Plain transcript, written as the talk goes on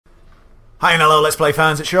Hi and hello, Let's Play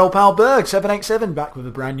fans, it's your old pal Berg787 back with a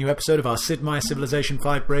brand new episode of our Sid Meier's Civilization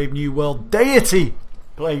 5 Brave New World Deity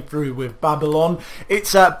playthrough with Babylon.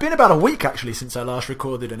 It's been about a week actually since I last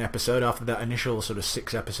recorded an episode after that initial sort of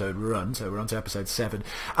 6-episode run, so we're on to episode 7.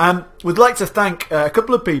 Would like to thank a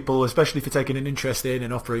couple of people, especially for taking an interest in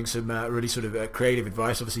and offering some really sort of creative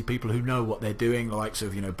advice. Obviously people who know what they're doing, the likes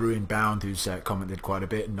of, you know, Brewing Bound, who's commented quite a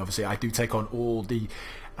bit, and obviously I do take on all the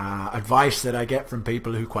advice that I get from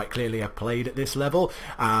people who quite clearly have played at this level.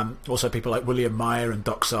 Also people like William Meyer and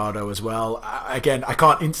Doc Sardo as well. Again, I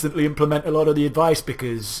can't instantly implement a lot of the advice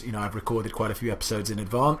because, you know, I've recorded quite a few episodes in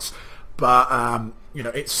advance, but you know,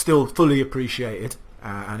 it's still fully appreciated.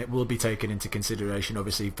 And it will be taken into consideration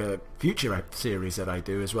obviously for future series that I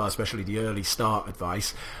do as well, especially the early start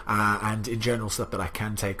advice and in general stuff that I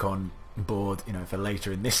can take on board, you know, for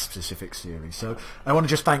later in this specific series. So I want to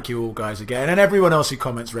just thank you all guys again, and everyone else who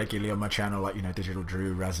comments regularly on my channel, like, you know, Digital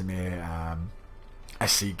Drew, Razimir,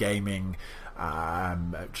 SC Gaming,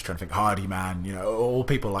 just trying to think, Hardy Man, you know, all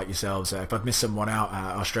people like yourselves. If I've missed someone out,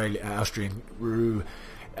 Austrian Rue,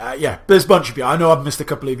 yeah, there's a bunch of you. I know I've missed a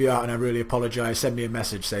couple of you out, and I really apologise. Send me a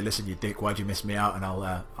message, say, listen, you dick, why'd you miss me out, and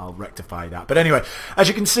I'll rectify that. But anyway, as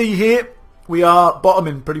you can see here, we are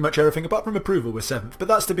bottoming pretty much everything apart from approval. We're 7th, but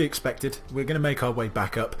that's to be expected. We're going to make our way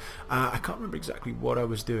back up. I can't remember exactly what I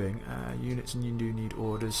was doing. Units, and you do need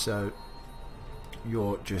orders, so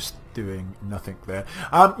you're just doing nothing there.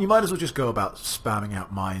 You might as well just go about spamming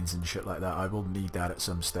out mines and shit like that. I will need that at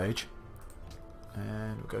some stage.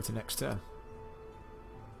 And we'll go to next turn.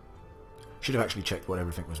 Should have actually checked what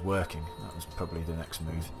everything was working. That was probably the next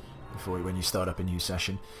move before when you start up a new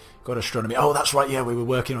session. Got astronomy. Oh, that's right. Yeah, we were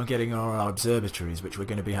working on getting our observatories, which we're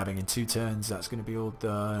going to be having in 2 turns. That's going to be all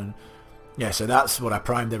done. Yeah, so that's what I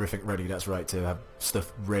primed everything ready. That's right, to have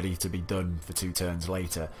stuff ready to be done for 2 turns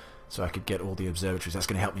later, so I could get all the observatories. That's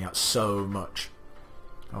going to help me out so much.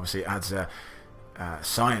 Obviously, it adds a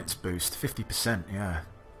science boost, 50%. Yeah,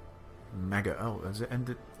 mega. Oh, has it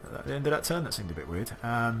ended at the end of that turn? That seemed a bit weird.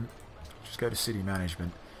 Just go to city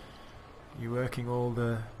management. You working all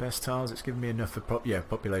the best tiles? It's given me enough for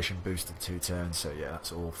population boost in 2 turns, so yeah,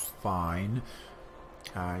 that's all fine.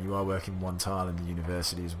 You are working 1 tile in the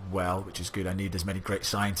university as well, which is good. I need as many great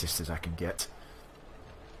scientists as I can get.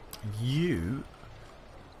 You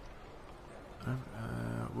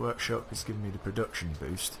workshop is giving me the production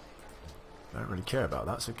boost. I don't really care about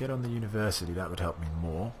that, so get on the university. That would help me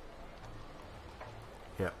more.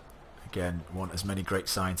 Yep. Again, want as many great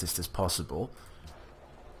scientists as possible.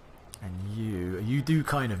 And you do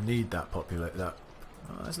kind of need that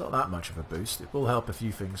it's not that much of a boost. It will help a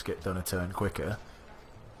few things get done a turn quicker,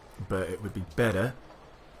 but it would be better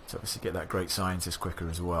to obviously get that great scientist quicker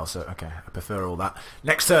as well. So okay, I prefer all that.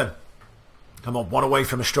 Next turn. Come on, 1 away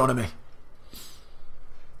from astronomy.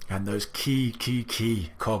 And those key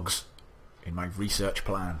cogs in my research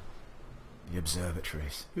plan. The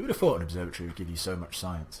observatories. Who would have thought an observatory would give you so much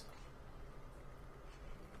science?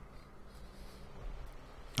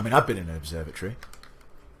 I mean, I've been in an observatory.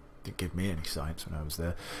 Didn't give me any science when I was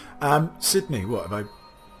there. Sydney, what, have I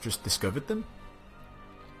just discovered them?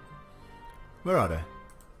 Where are they?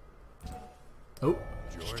 Oh,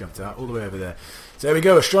 just jumped out all the way over there. So there we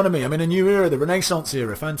go, astronomy. I'm in a new era, the Renaissance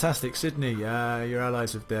era. Fantastic. Sydney, you're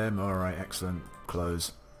allies with them. Alright, excellent.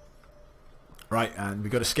 Close. Right, and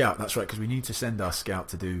we've got a scout. That's right, because we need to send our scout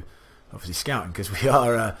to do, obviously, scouting, because we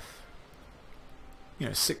are... you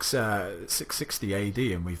know, 660 AD,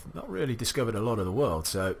 and we've not really discovered a lot of the world,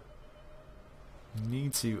 so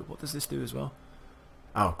need to... What does this do as well?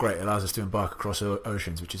 Oh, great, it allows us to embark across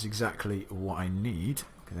oceans, which is exactly what I need,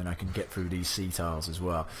 and then I can get through these sea tiles as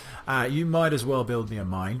well. You might as well build me a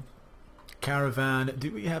mine. Caravan,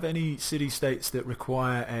 do we have any city-states that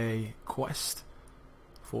require a quest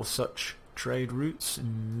for such trade routes?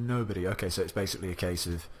 Nobody. Okay, so it's basically a case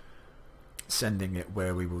of sending it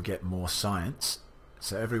where we will get more science.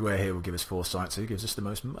 So everywhere here will give us 4 science, so it gives us the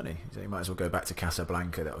most money. So you might as well go back to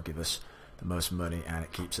Casablanca, that will give us the most money, and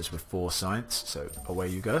it keeps us with 4 science. So away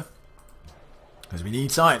you go. Because we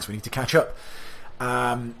need science, we need to catch up.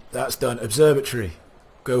 That's done. Observatory.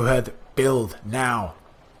 Go ahead, build now.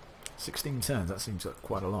 16 turns, that seems like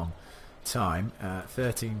quite a long time.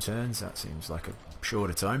 13 turns, that seems like a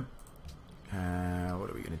shorter time. What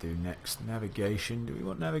are we going to do next? Navigation. Do we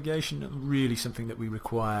want navigation? Not really something that we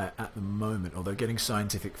require at the moment, although getting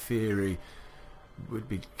scientific theory would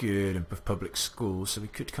be good, and public schools, so we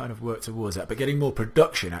could kind of work towards that. But getting more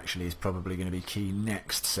production actually is probably going to be key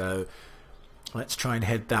next, so let's try and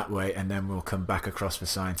head that way, and then we'll come back across for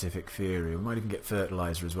scientific theory. We might even get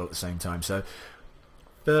fertilizer as well at the same time. So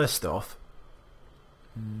first off,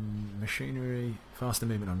 Machinery, faster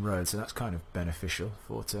movement on roads, so that's kind of beneficial.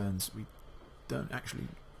 4 turns. We don't actually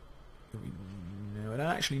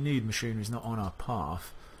need machinery. It's not on our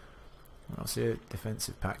path. I'll see a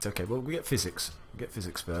defensive pact. Okay, well we get physics. We get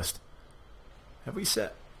physics first. Have we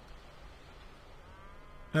set?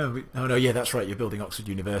 Oh no, yeah, that's right. You're building Oxford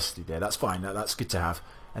University there. That's fine. That's good to have.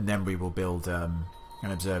 And then we will build an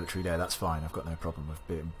observatory there. That's fine. I've got no problem with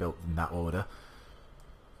being built in that order.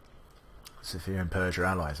 Sophia and Persia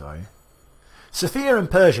allies, are you? Sophia and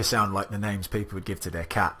Persia sound like the names people would give to their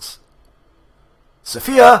cats.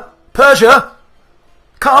 Sophia, Persia,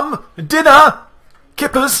 come, dinner,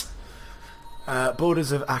 kippers.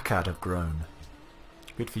 Borders of Akkad have grown.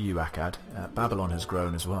 Good for you, Akkad. Babylon has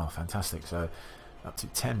grown as well. Fantastic. So up to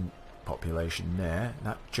 10 population there.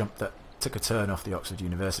 That took a turn off the Oxford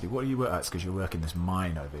University. What are you working at? It's because you're working this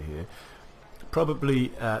mine over here. Probably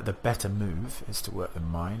the better move is to work the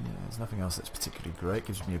mine. There's nothing else that's particularly great.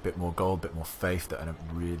 Gives me a bit more gold, a bit more faith that I don't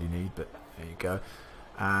really need, but there you go.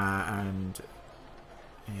 And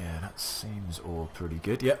yeah, that seems all pretty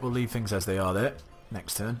good. Yep, we'll leave things as they are there.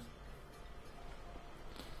 Next turn.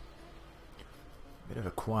 Bit of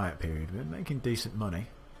a quiet period. We're making decent money.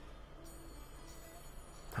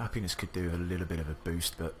 Happiness could do a little bit of a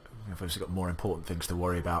boost, but we've obviously got more important things to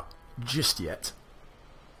worry about just yet.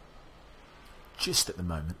 Just at the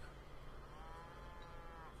moment.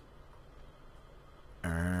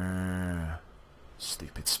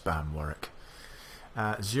 Stupid spam, Warwick.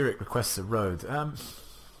 Zurich requests a road.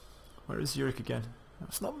 Where is Zurich again?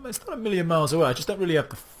 It's not a million miles away. I just don't really have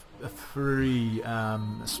a free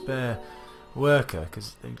spare worker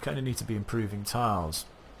because they kind of need to be improving tiles.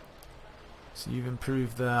 So you've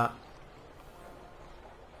improved that.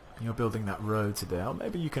 And you're building that road today. Or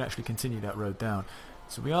maybe you can actually continue that road down.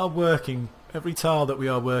 So we are working. Every tile that we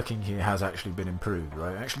are working here has actually been improved,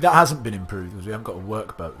 right? Actually, that hasn't been improved because we haven't got a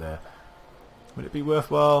workboat there. Would it be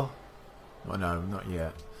worthwhile? Well, no, not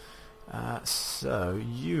yet. So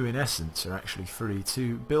you, in essence, are actually free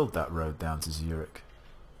to build that road down to Zurich.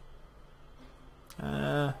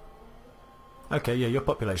 Okay, yeah, your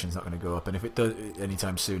population's not going to go up, and if it does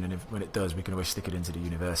anytime soon, and when it does, we can always stick it into the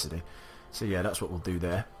university. So yeah, that's what we'll do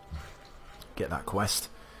there. Get that quest.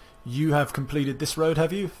 You have completed this road,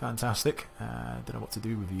 have you? Fantastic. Don't know what to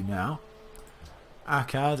do with you now.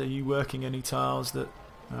 Akkad, are you working any tiles that...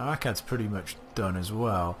 Akkad's pretty much done as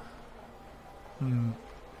well. Not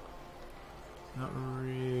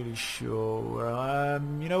really sure.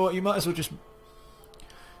 You know what? You might as well just...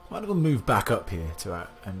 Might as well move back up here to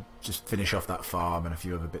and just finish off that farm and a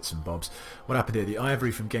few other bits and bobs. What happened here? The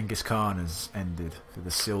ivory from Genghis Khan has ended for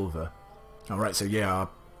the silver. Alright, so yeah, our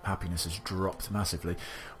happiness has dropped massively.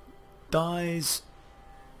 Dyes,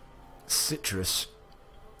 citrus,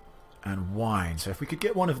 and wine. So if we could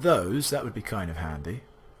get one of those, that would be kind of handy.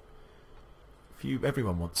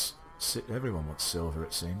 Everyone wants silver,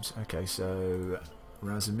 it seems. Okay, so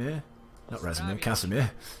Razimir, not Razimir,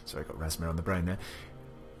 Casimir. Sorry, I got Razimir on the brain there.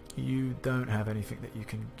 You don't have anything that you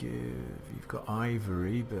can give. You've got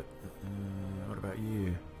ivory, but what about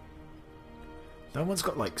you? No one's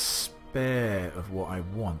got like spare of what I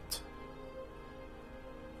want.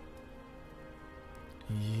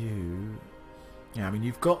 You... Yeah, I mean,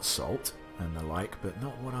 you've got salt and the like, but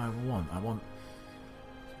not what I want. I want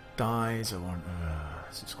dyes, I want...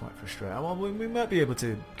 this is quite frustrating. Well, we might be able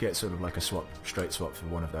to get sort of like a straight swap for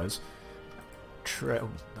one of those.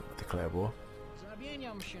 Declare war.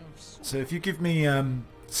 So if you give me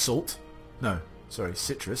salt... No, sorry,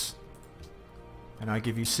 citrus. And I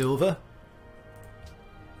give you silver...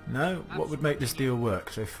 No? What would make this deal work?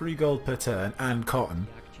 So 3 gold per turn, and cotton,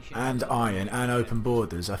 and iron, and open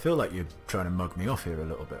borders. I feel like you're trying to mug me off here a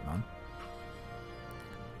little bit,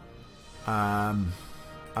 man.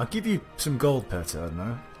 I'll give you some gold per turn,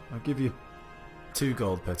 though. I'll give you 2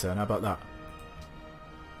 gold per turn. How about that?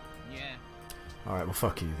 Yeah. Alright, well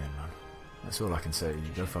fuck you then, man. That's all I can say to you.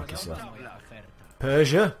 Go fuck yourself.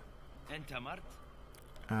 Persia?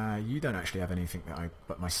 You don't actually have anything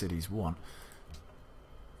that my cities want.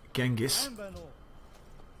 Genghis.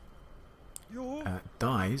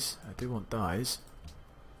 Dyes. I do want dyes.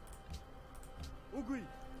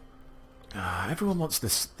 Everyone wants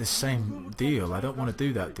this same deal. I don't want to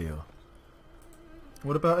do that deal.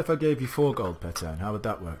 What about if I gave you 4 gold per turn? How would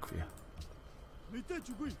that work for you?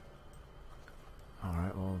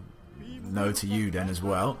 Alright, well, no to you then as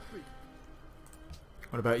well.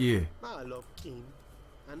 What about you?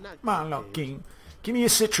 Marlock King. Give me your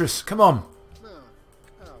citrus. Come on.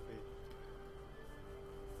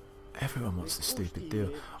 Everyone wants the stupid deal.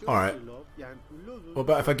 Alright. What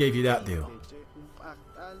about if I gave you that deal?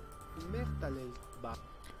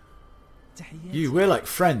 You, we're like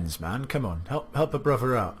friends, man. Come on, help a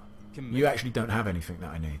brother out. You actually don't have anything that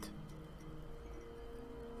I need.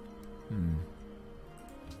 And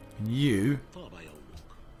you...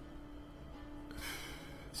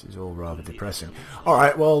 This is all rather depressing.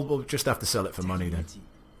 Alright, well, we'll just have to sell it for money then.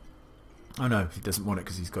 Oh no, he doesn't want it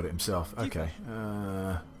because he's got it himself. Okay.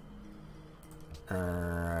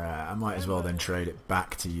 I might as well then trade it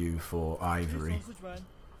back to you for ivory.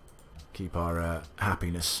 Keep our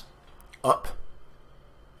happiness up.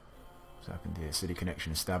 What's happened here? City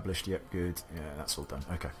connection established. Yep, good. Yeah, that's all done.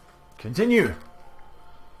 Okay. Continue!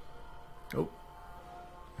 Oh.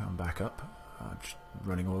 Come back up. I'm just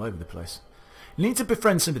running all over the place. You need to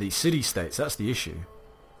befriend some of these city-states. That's the issue.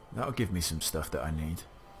 That'll give me some stuff that I need.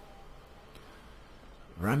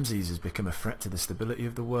 Ramses has become a threat to the stability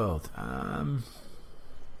of the world. I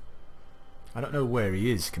don't know where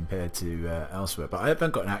he is compared to elsewhere, but I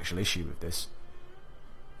haven't got an actual issue with this.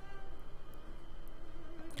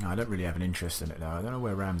 No, I don't really have an interest in it now. I don't know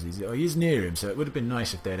where Ramses is. Oh, he's near him, so it would have been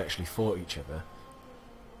nice if they'd actually fought each other.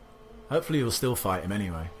 Hopefully he'll still fight him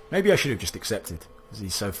anyway. Maybe I should have just accepted, because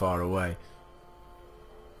he's so far away.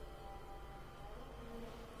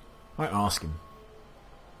 Might ask him.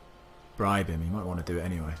 Bribe him, he might want to do it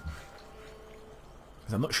anyway.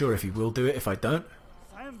 Because I'm not sure if he will do it if I don't.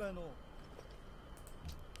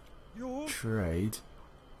 Trade.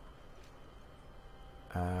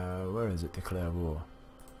 Where is it? Declare war.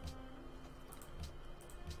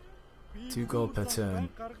 2 gold per turn.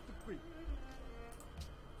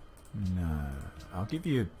 No. I'll give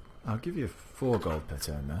you 4 gold per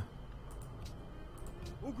turn there.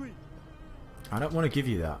 I don't want to give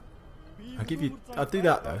you that. I'll do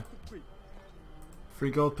that though.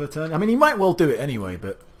 3 gold per turn. I mean, he might well do it anyway,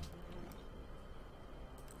 but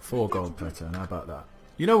 4 gold per turn. How about that?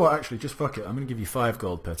 You know what? Actually, just fuck it. I'm going to give you 5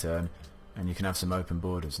 gold per turn, and you can have some open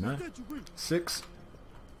borders. No? 6.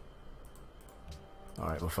 All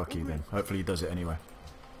right. Well, fuck you then. Hopefully, he does it anyway.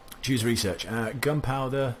 Choose research.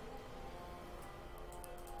 Gunpowder.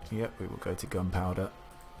 Yep, we will go to gunpowder.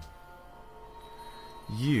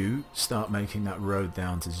 You start making that road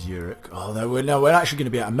down to Zurich. Oh no, we're actually going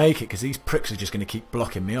to be able to make it because these pricks are just going to keep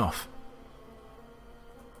blocking me off.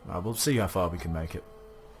 Well, we'll see how far we can make it.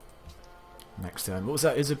 Next turn. What was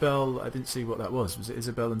that, Isabel? I didn't see what that was. Was it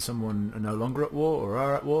Isabel and someone are no longer at war or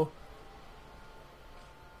are at war?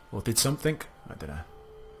 Or did something? I don't know.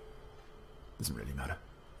 Doesn't really matter.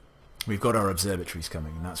 We've got our observatories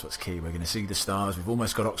coming and that's what's key. We're going to see the stars. We've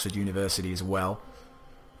almost got Oxford University as well.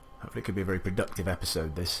 Hopefully it could be a very productive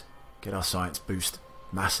episode, this. Get our science boost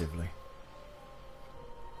massively.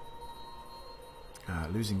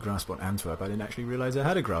 Losing grasp on Antwerp. I didn't actually realise I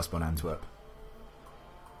had a grasp on Antwerp.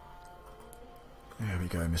 There we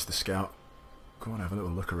go, Mr. Scout. Go on, have a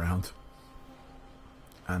little look around.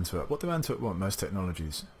 Antwerp. What do Antwerp want? Most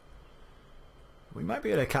technologies. We might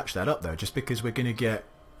be able to catch that up though, just because we're going to get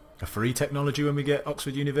a free technology when we get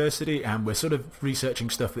Oxford University, and we're sort of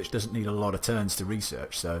researching stuff which doesn't need a lot of turns to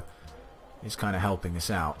research, so it's kind of helping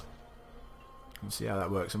us out. We'll see how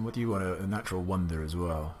that works. And what do you want? A natural wonder as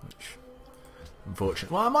well, which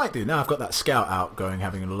unfortunately, well, I might do now. I've got that scout out going,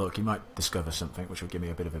 having a look. He might discover something which will give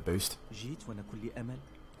me a bit of a boost.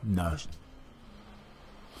 No,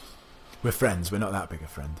 we're friends. We're not that big a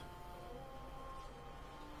friend.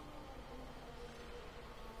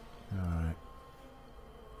 All right.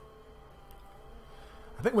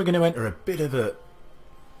 I think we're going to enter a bit of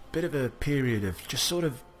a period of just sort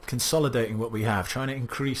of consolidating what we have, trying to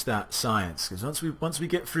increase that science. Because once we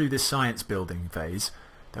get through this science building phase,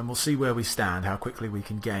 then we'll see where we stand, how quickly we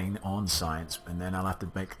can gain on science, and then I'll have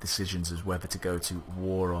to make decisions as whether to go to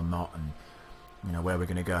war or not, and you know where we're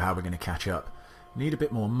going to go, how we're going to catch up. Need a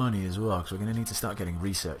bit more money as well, because we're going to need to start getting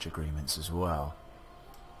research agreements as well.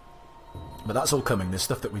 But that's all coming. There's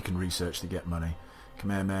stuff that we can research to get money.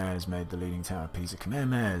 Khmer has made the leading tower of Pisa.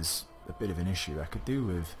 Khmer's a bit of an issue. I could do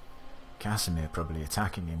with Casimir probably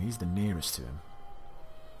attacking him. He's the nearest to him.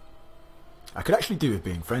 I could actually do with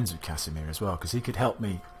being friends with Casimir as well, because he could help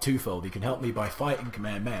me twofold. He could help me by fighting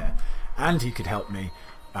Khmer, and he could help me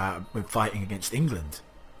with fighting against England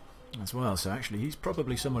as well. So actually he's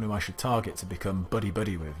probably someone who I should target to become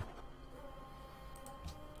buddy-buddy with.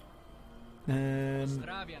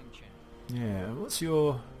 Yeah, what's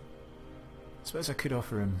your... I suppose I could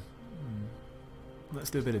offer him... Let's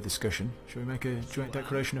do a bit of discussion. Shall we make a joint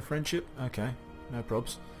declaration of friendship? Okay, no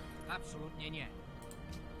probs.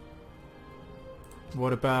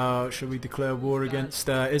 What about... Shall we declare war against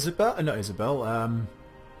Isabel? Not Isabel,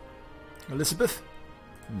 Elizabeth?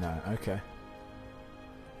 No, okay.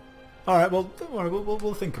 Alright, well, don't worry,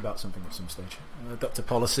 we'll think about something at some stage. Adopt a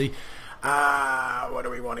policy. What do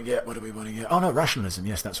we want to get? What do we want to get? Oh no, rationalism.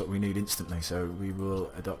 Yes, that's what we need instantly. So we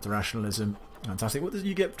will adopt rationalism. Fantastic. What does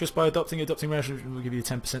you get just by adopting rationalism? We'll give you a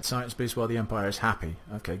 10% science boost while the Empire is happy.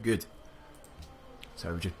 Okay, good.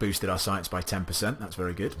 So we just boosted our science by 10%. That's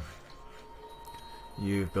very good.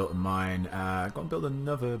 You've built a mine. Go and build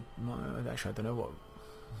another mine. Actually, I don't know what.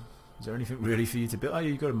 Is there anything really for you to build? Oh,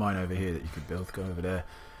 you've got a mine over here that you could build. Go over there.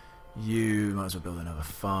 You might as well build another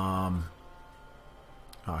farm.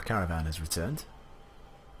 Our caravan has returned.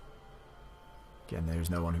 Again, there is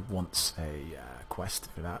no one who wants a quest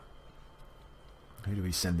for that. Who do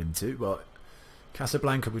we send him to? Well,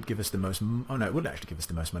 Casablanca would give us the most... Oh no, it wouldn't actually give us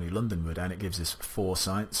the most money. London would, and it gives us 4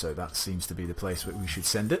 science, so that seems to be the place where we should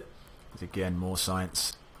send it. Because again, more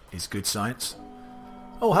science is good science.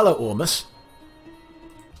 Oh, hello, Ormus.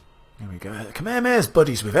 There we go. Kamehameha's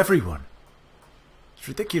buddies with everyone. It's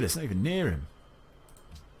ridiculous, not even near him.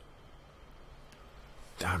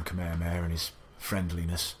 Damn Kamehameha and his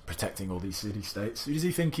friendliness, protecting all these city-states. Who does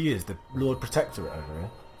he think he is? The Lord Protectorate over here?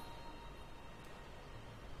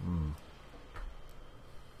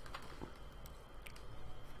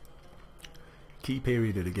 Key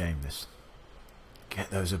period of the game, this. Get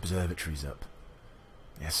those observatories up.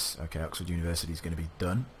 Yes, okay, Oxford University is going to be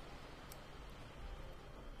done.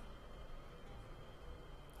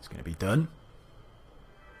 It's going to be done.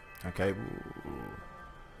 Okay.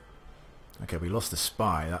 Okay, we lost a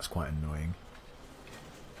spy. That's quite annoying.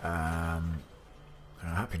 Our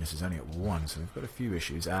happiness is only at 1, so we've got a few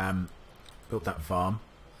issues. Built that farm.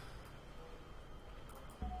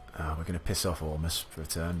 We're going to piss off Ormus for a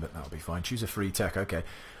turn, but that'll be fine. Choose a free tech. Okay.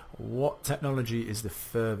 What technology is the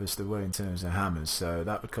furthest away in terms of hammers? So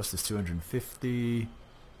that would cost us 250.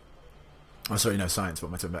 Oh, sorry, no, science. What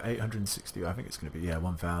am I talking about? 860. I think it's going to be, yeah,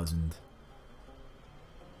 1,000.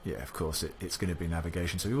 Yeah, of course, it's going to be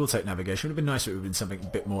navigation. So we will take navigation. It would have been nicer if it would have been something a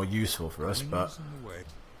bit more useful for us, but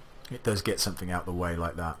it does get something out the way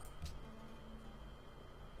like that.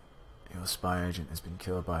 Your spy agent has been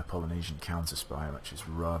killed by a Polynesian counter-spy, which is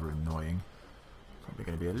rather annoying. Probably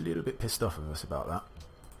going to be a little bit pissed off of us about that.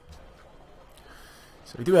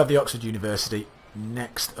 So we do have the Oxford University.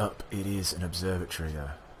 Next up, it is an observatory.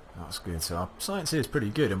 That's good. So our science here is pretty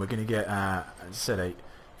good, and we're going to get, as I said, a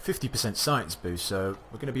 50% science boost. So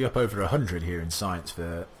we're going to be up over 100 here in science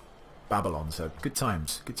for Babylon. So good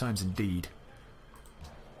times indeed.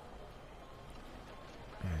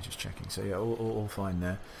 Yeah, just checking. So yeah, all fine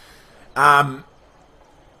there. I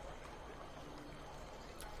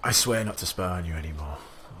swear not to spy on you anymore.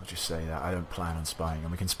 I'll just say that. I don't plan on spying,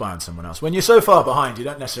 and we can spy on someone else. When you're so far behind, you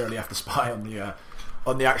don't necessarily have to spy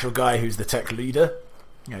on the actual guy who's the tech leader.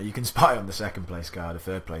 You know, you can spy on the second place guy, the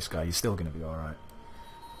third place guy. You're still going to be alright.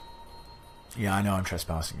 Yeah, I know I'm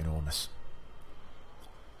trespassing enormous.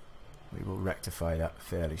 We will rectify that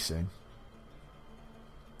fairly soon.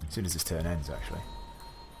 As soon as this turn ends, actually.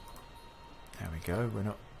 There we go. We're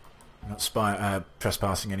not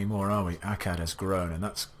trespassing anymore, are we? Akkad has grown, and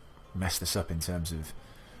that's messed us up in terms of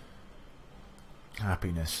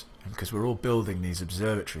happiness. And because we're all building these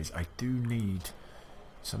observatories, I do need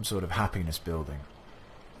some sort of happiness building.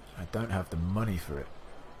 I don't have the money for it.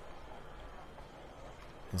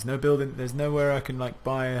 There's no building. There's nowhere I can like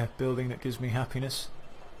buy a building that gives me happiness.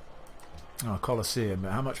 Oh, Colosseum.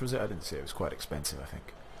 How much was it? I didn't see. It was quite expensive, I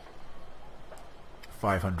think.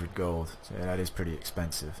 500 gold. So yeah, that is pretty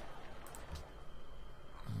expensive.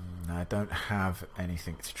 I don't have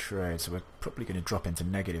anything to trade, so we're probably going to drop into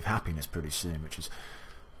negative happiness pretty soon, which is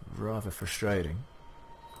rather frustrating.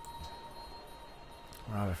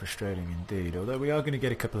 Rather frustrating indeed, although we are going to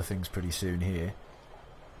get a couple of things pretty soon here.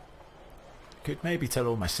 Could maybe tell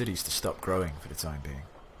all my cities to stop growing for the time being.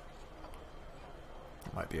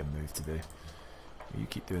 That might be a move to do. You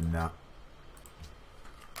keep doing that.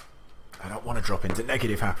 I don't want to drop into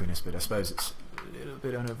negative happiness, but I suppose it's a little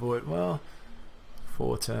bit unavoidable. Well,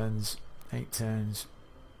 4 turns, 8 turns.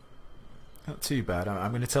 Not too bad.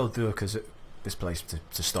 I'm going to tell Durkas at this place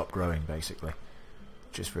to stop growing, basically.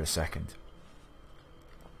 Just for a second.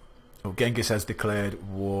 Oh, Genghis has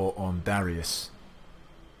declared war on Darius.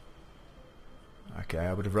 Okay,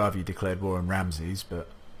 I would have rather you declared war on Ramses, but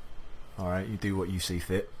alright, you do what you see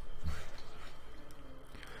fit.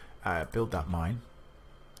 Build that mine.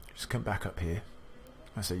 Just come back up here.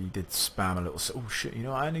 I say you did spam a little... Oh shit, you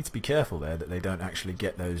know, I need to be careful there that they don't actually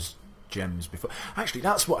get those gems before... Actually,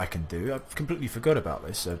 that's what I can do. I've completely forgot about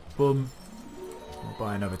this. So, boom. We'll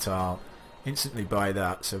buy another tile. Instantly buy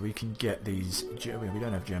that so we can get these... We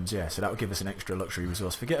don't have gems, yeah. So that will give us an extra luxury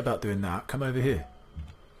resource. Forget about doing that. Come over here.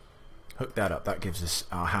 Hook that up. That gives us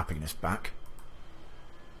our happiness back.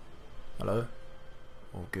 Hello.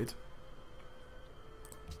 All good.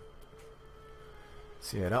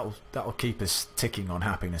 So yeah, that'll keep us ticking on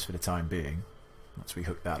happiness for the time being. Once we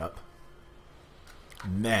hook that up.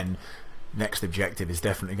 And then, next objective is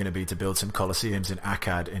definitely going to be to build some Colosseums in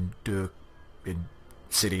Akkad in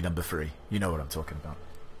city number 3. You know what I'm talking about.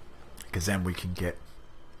 Because then we can get,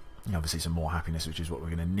 obviously, some more happiness, which is what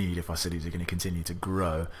we're going to need if our cities are going to continue to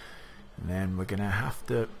grow. And then we're going to have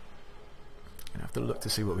to look to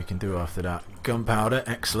see what we can do after that. Gunpowder,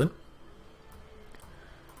 excellent.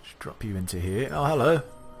 Just drop you into here. Oh, hello.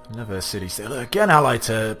 Another city still. Again allied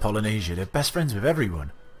to Polynesia. They're best friends with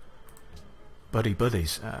everyone. Buddy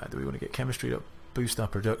buddies. Do we want to get chemistry up? Boost our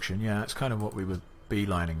production. Yeah, that's kind of what we were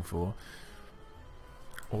beelining for.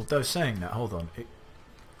 Although saying that, hold on.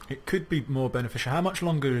 It could be more beneficial. How much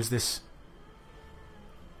longer is this?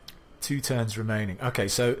 2 turns remaining. Okay,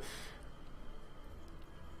 so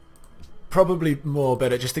probably more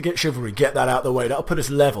better just to get chivalry, get that out of the way. That'll put us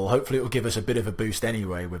level. Hopefully it will give us a bit of a boost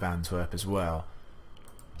anyway with Antwerp as well.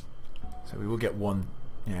 So we will get 1,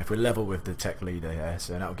 if we're level with the tech leader here,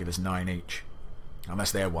 so that'll give us 9 each.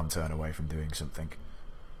 Unless they're 1 turn away from doing something.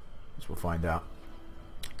 As we'll find out.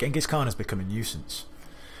 Genghis Khan has become a nuisance.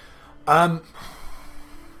 I'm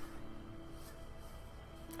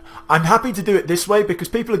happy to do it this way because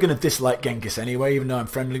people are going to dislike Genghis anyway, even though I'm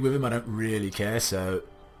friendly with him. I don't really care, so...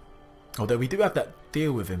 Although we do have that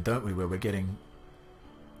deal with him, don't we, where we're getting...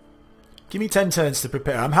 Give me 10 turns to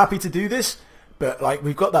prepare. I'm happy to do this, but like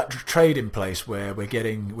we've got that trade in place where we're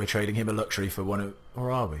trading him a luxury for one of...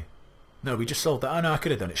 Or are we? No, we just sold that. Oh no, I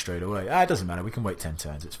could have done it straight away. It doesn't matter. We can wait 10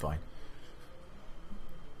 turns. It's fine.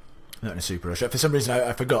 Not in a super rush. For some reason,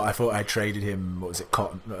 I forgot. I thought I traded him, what was it,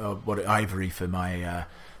 cotton, ivory for my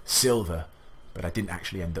silver, but I didn't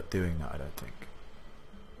actually end up doing that, I don't think.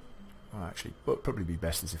 Well, actually, what would probably be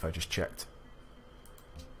best is if I just checked.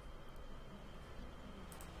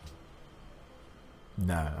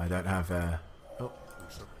 No, I don't have... so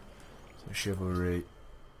chivalry...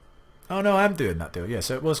 Oh no, I am doing that deal. Yeah,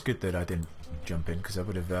 so it was good that I didn't jump in, because I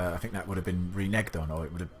would have... I think that would have been reneged on, or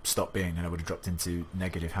it would have stopped being, and I would have dropped into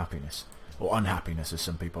negative happiness. Or unhappiness, as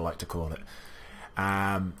some people like to call it.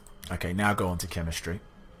 Okay, now go on to chemistry.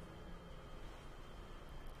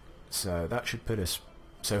 So that should put us...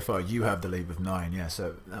 So far, you have the lead with 9, yeah,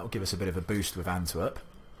 so that will give us a bit of a boost with Antwerp,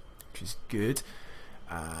 which is good.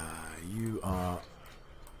 You are...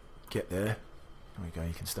 Get there. There we go,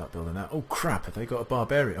 you can start building that. Oh crap, have they got a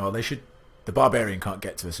barbarian? Oh, they should... The barbarian can't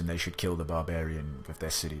get to us, and they should kill the barbarian with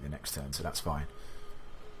their city the next turn, so that's fine.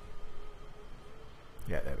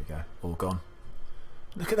 Yeah, there we go. All gone.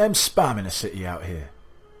 Look at them spamming a city out here.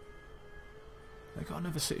 They got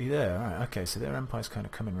another city there. Alright, okay, so their empire's kind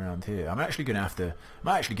of coming around here. I'm actually going to have to... I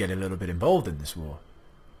might actually get a little bit involved in this war.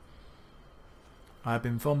 I've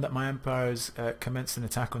been informed that my empire has commenced an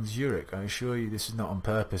attack on Zurich. I assure you this is not on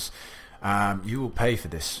purpose. You will pay for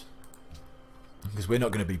this. Because we're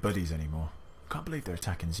not going to be buddies anymore. I can't believe they're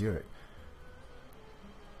attacking Zurich.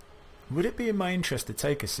 Would it be in my interest to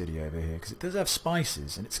take a city over here? Because it does have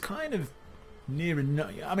spices, and it's kind of near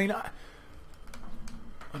enough... I mean...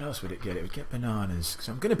 What else would it get? It would get bananas. Because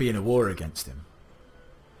I'm going to be in a war against him.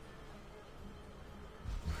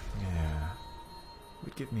 Yeah. It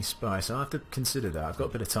would give me spice. I'll have to consider that. I've got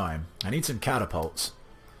a bit of time. I need some catapults.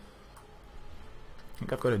 I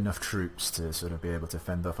think I've got enough troops to sort of be able to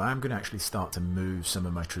fend off. I am going to actually start to move some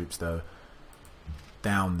of my troops, though,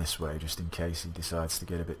 down this way, just in case he decides to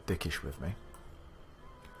get a bit dickish with me.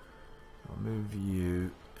 I'll move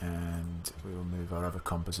you, and we will move our other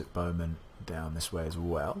composite bowmen down this way as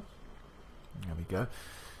well. There we go.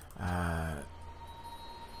 Alright,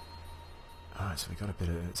 so we got a bit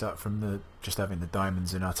of... It's up from the just having the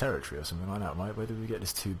diamonds in our territory or something like that. Where did we get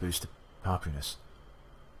this 2 boost of happiness?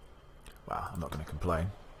 Well, I'm not going to complain.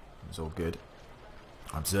 It was all good.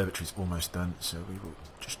 Our observatory's almost done, so we will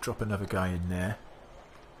just drop another guy in there.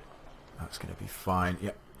 That's going to be fine.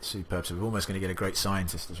 Yep, superb. So we're almost going to get a great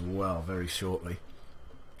scientist as well very shortly.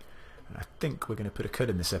 And I think we're going to put a cut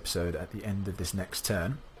in this episode at the end of this next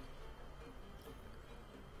turn.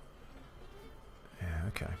 Yeah,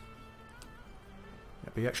 okay.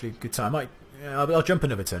 That'd be actually a good time. I'll jump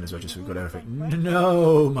another turn as well, just so we've got everything.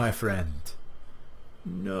 No, my friend.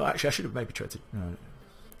 No, actually, I should have maybe tried to... No,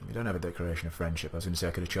 we don't have a declaration of friendship. I was going to say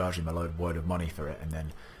I could have charged him a load of money for it, and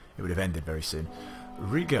then it would have ended very soon.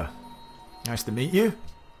 Riga, nice to meet you.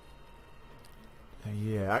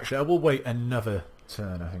 Yeah, actually, I will wait another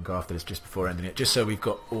turn, I think, after this, just before ending it, just so we've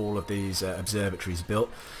got all of these observatories built.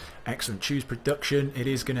 Excellent. Choose production. It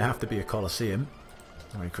is going to have to be a Colosseum.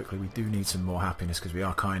 Very quickly, we do need some more happiness because we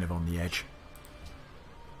are kind of on the edge.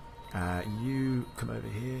 You come over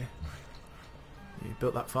here. You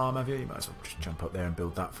built that farm, have you? You might as well just jump up there and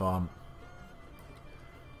build that farm.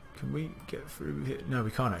 Can we get through here? No,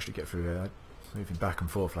 we can't actually get through here. Moving back and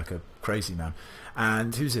forth like a crazy man.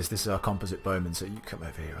 And who's this? This is our composite bowman. So you come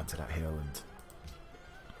over here onto that hill and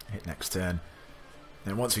hit next turn.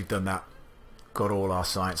 And once we've done that, got all our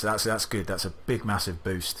science. So that's good. That's a big, massive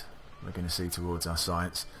boost we're going to see towards our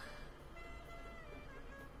science.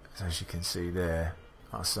 So as you can see there,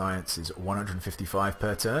 our science is 155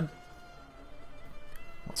 per turn.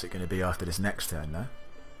 What's it going to be after this next turn, though?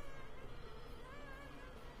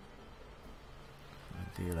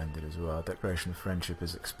 The deal ended as well. Declaration of friendship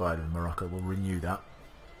has expired with Morocco. We'll renew that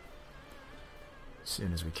as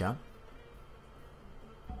soon as we can.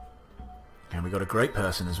 And we got a great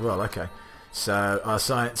person as well. Okay, so our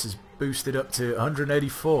science is boosted up to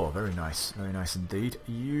 184. Very nice indeed.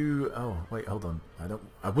 You, oh wait, hold on.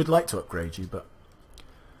 I would like to upgrade you, but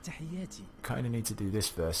kind of need to do this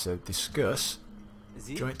first. So discuss.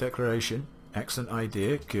 Joint declaration. Excellent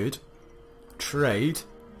idea. Good. Trade.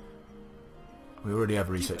 We already have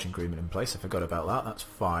a research agreement in place. I forgot about that. That's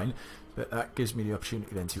fine. But that gives me the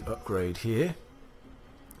opportunity then to upgrade here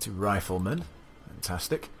to rifleman.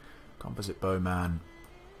 Fantastic. Composite bowman.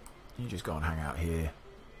 You just go and hang out here.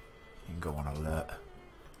 You can go on alert.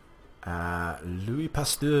 Louis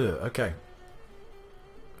Pasteur. Okay.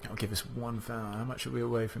 That'll give us 1,000. How much are we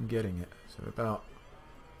away from getting it? So about...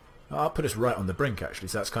 I'll put us right on the brink, actually,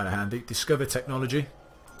 so that's kind of handy. Discover technology.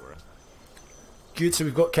 Good, so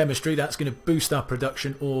we've got chemistry. That's going to boost our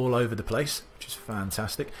production all over the place, which is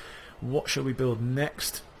fantastic. What shall we build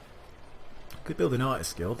next? Could build an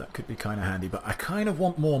artist guild. That could be kind of handy, but I kind of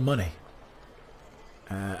want more money.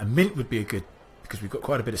 A mint would be a good, because we've got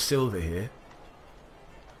quite a bit of silver here.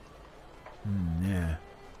 Yeah.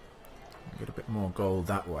 Get a bit more gold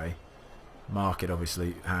that way. Market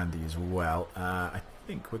obviously handy as well. I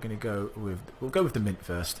think we're going to go with... We'll go with the mint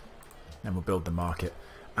first. Then we'll build the market.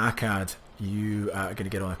 Akkad, you are going to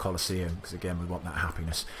get on a Colosseum, because again we want that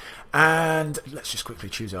happiness. And let's just quickly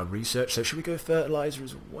choose our research. So should we go fertilizer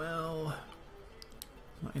as well?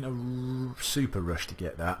 Not in a super rush to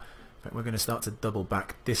get that. But we're going to start to double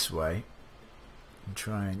back this way and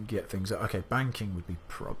try and get things up. Okay, banking would be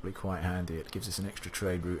probably quite handy. It gives us an extra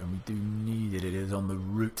trade route, and we do need it. It is on the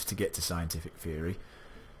route to get to scientific theory.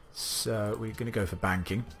 So we're going to go for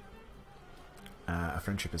banking. Our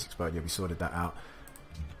friendship has expired. Yeah, we sorted that out.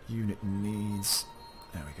 Unit needs...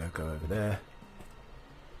 There we go. Go over there.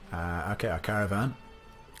 Okay, our caravan.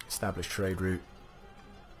 Established trade route.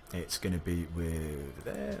 It's going to be with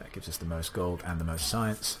there. That gives us the most gold and the most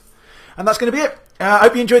science. And that's going to be it. I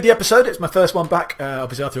hope you enjoyed the episode. It's my first one back,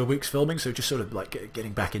 obviously after a week's filming, so just sort of like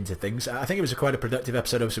getting back into things. I think it was quite a productive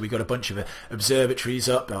episode. Obviously, we got a bunch of observatories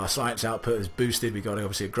up. Our science output is boosted. We got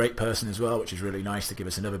obviously a great person as well, which is really nice to give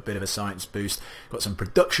us another bit of a science boost. Got some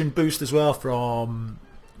production boost as well from,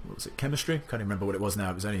 what was it, chemistry? Can't even remember what it was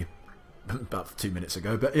now. It was only about 2 minutes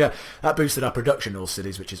ago. But yeah, that boosted our production in all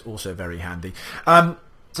cities, which is also very handy.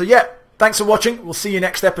 So yeah. Thanks for watching. We'll see you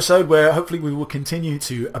next episode, where hopefully we will continue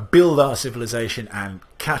to build our civilization and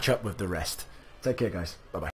catch up with the rest. Take care, guys. Bye-bye.